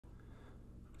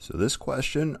So this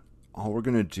question, all we're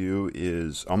going to do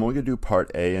is, I'm only going to do part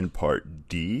A and part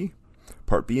D.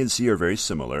 Part B and C are very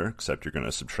similar, except you're going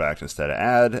to subtract instead of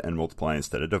add and multiply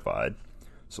instead of divide.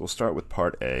 So we'll start with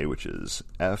part A, which is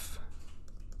f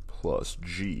plus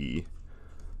g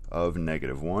of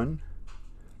 -1.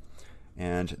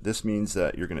 And this means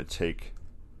that you're going to take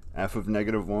f of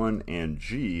 -1 and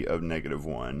g of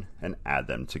 -1 and add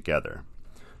them together.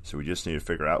 So we just need to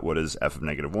figure out what is f of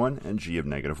 -1 and g of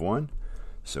 -1.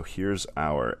 So here's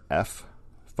our f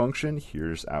function,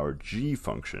 here's our g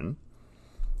function.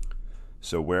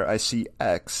 So where I see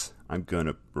x, I'm going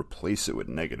to replace it with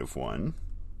 -1.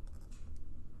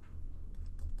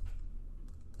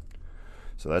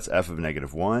 So that's f of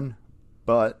 -1,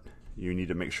 but you need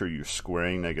to make sure you're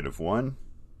squaring -1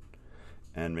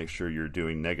 and make sure you're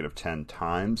doing -10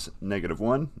 times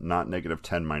 -1, not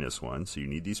 -10 minus 1. So you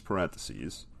need these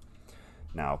parentheses.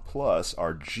 Now plus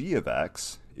our g of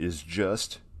x is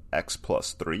just x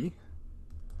plus 3.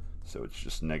 So it's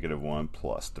just -1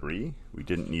 plus 3. We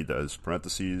didn't need those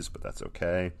parentheses, but that's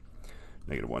okay.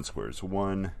 -1 squared is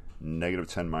 1.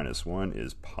 -10 minus 1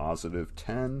 is positive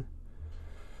 10.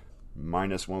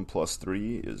 Minus 1 plus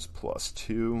 3 is plus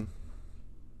 2.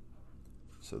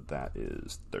 So that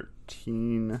is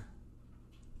 13. All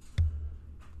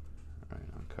right,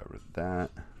 uncover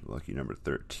that. Lucky number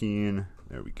 13.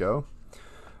 There we go.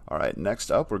 All right,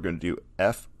 next up, we're going to do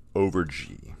f over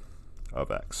g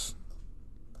of x.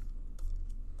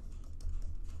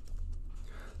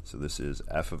 So this is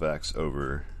f of x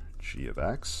over g of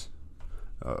x.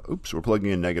 Oops, we're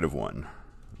plugging in -1.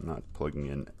 I'm not plugging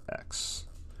in x.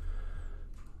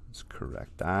 Let's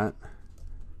correct that.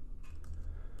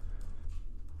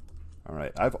 All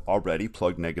right, I've already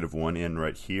plugged -1 in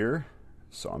right here.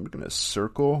 So I'm going to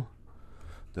circle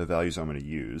the values I'm going to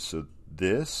use. So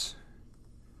this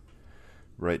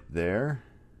right there,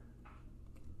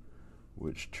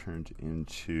 which turned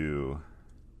into,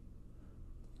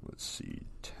 let's see,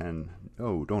 10.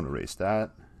 Oh, don't erase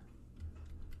that.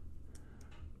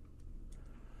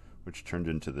 Which turned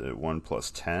into the 1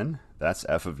 plus 10. That's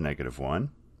f of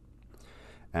 -1.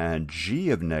 And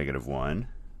g of -1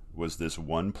 was this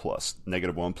 -1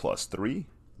 plus 3,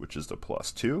 which is the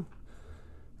plus 2.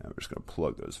 And we're just going to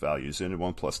plug those values in.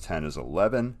 1 plus 10 is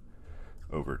 11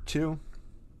 over 2.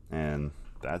 And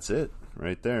that's it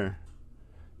right there.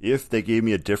 If they gave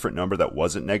me a different number that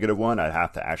wasn't -1, I'd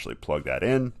have to actually plug that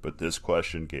in. But this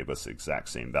question gave us the exact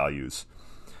same values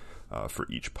for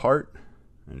each part.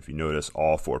 And if you notice,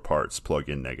 all 4 parts plug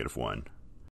in -1.